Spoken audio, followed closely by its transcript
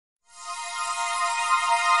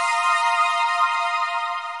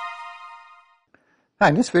Hi,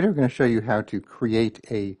 in this video we're going to show you how to create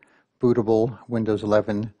a bootable Windows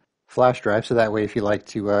 11 flash drive. So that way if you like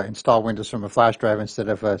to install Windows from a flash drive instead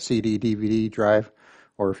of a CD, DVD drive,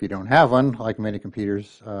 or if you don't have one, like many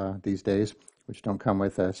computers these days, which don't come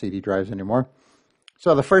with CD drives anymore.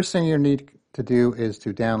 So the first thing you need to do is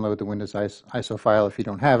to download the Windows ISO file if you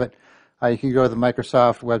don't have it. You can go to the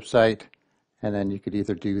Microsoft website, and then you could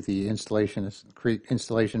either do the create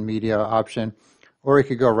installation media option, or you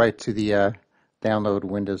could go right to the download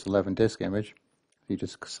Windows 11 disk image. You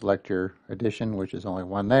just select your edition, which is only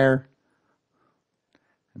one there,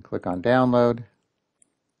 and click on download.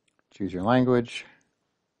 Choose your language,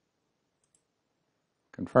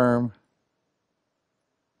 confirm,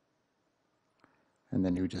 and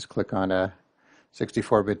then you just click on a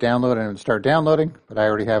 64-bit download and it would start downloading, but I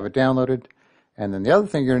already have it downloaded. And then the other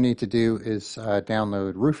thing you're going to need to do is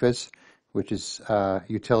download Rufus, which is a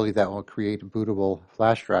utility that will create bootable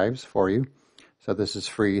flash drives for you. So this is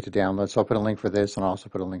free to download. So I'll put a link for this, and I'll also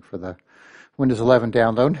put a link for the Windows 11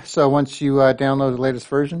 download. So once you download the latest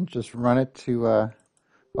version, just run it to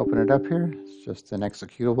open it up here. It's just an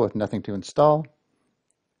executable with nothing to install.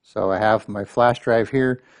 So I have my flash drive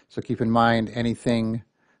here. So keep in mind anything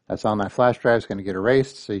that's on that flash drive is going to get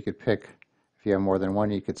erased. So you could pick, if you have more than one,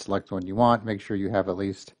 you could select the one you want. Make sure you have at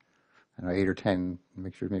least 8 or 10.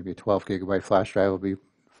 Make sure maybe a 12 gigabyte flash drive will be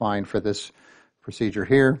fine for this procedure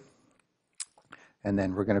here. And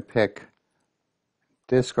then we're going to pick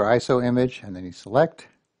disk or ISO image, and then you select.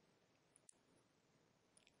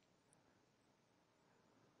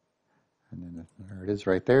 And then there it is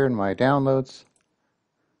right there in my downloads.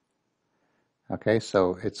 Okay,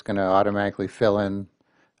 so it's going to automatically fill in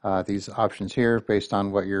these options here based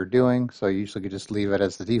on what you're doing. So you usually could just leave it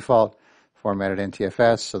as the default, formatted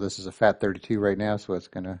NTFS. So this is a FAT32 right now, so it's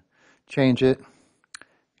going to change it.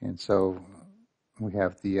 And so we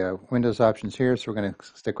have the Windows options here, so we're going to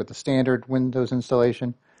stick with the standard Windows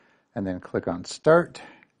installation and then click on Start.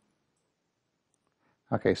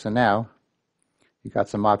 Okay, so now you've got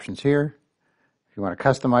some options here. If you want to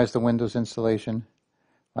customize the Windows installation,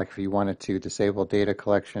 like if you wanted to disable data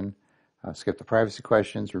collection, skip the privacy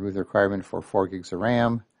questions, remove the requirement for 4 gigs of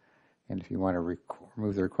RAM, and if you want to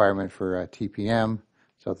remove the requirement for TPM.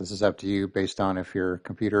 So this is up to you based on if your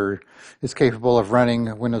computer is capable of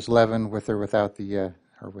running Windows 11 with or without the,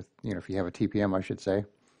 or with, if you have a TPM, I should say.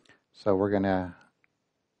 So we're going to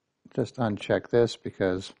just uncheck this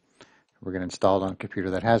because we're going to install it on a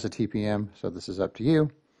computer that has a TPM. So this is up to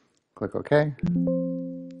you. Click OK.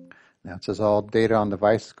 Now it says all data on the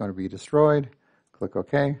device is going to be destroyed. Click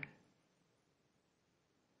OK.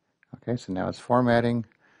 Okay, so now it's formatting,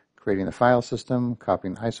 creating the file system,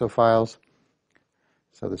 copying the ISO files.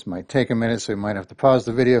 So this might take a minute, so we might have to pause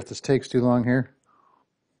the video if this takes too long here.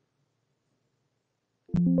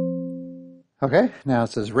 Okay, now it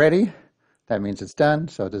says ready. That means it's done,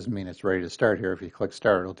 so it doesn't mean it's ready to start here. If you click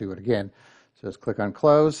start, it'll do it again. So just click on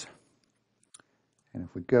close. And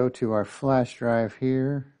if we go to our flash drive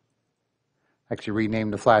here, actually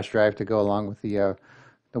rename the flash drive to go along with the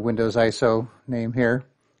Windows ISO name here.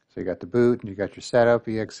 So you got the boot, and you got your setup,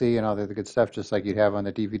 exe, and all the other good stuff, just like you'd have on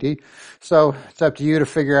the DVD. So it's up to you to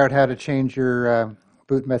figure out how to change your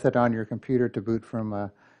boot method on your computer to boot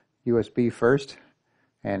from USB first.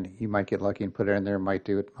 And you might get lucky and put it in there. It might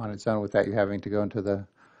do it on its own without you having to go into the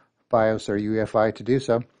BIOS or UEFI to do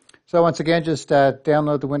so. So once again, just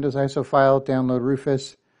download the Windows ISO file, download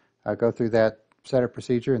Rufus, go through that setup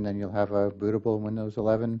procedure, and then you'll have a bootable Windows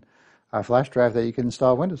 11 flash drive that you can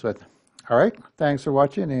install Windows with. All right, thanks for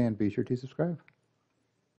watching, and be sure to subscribe.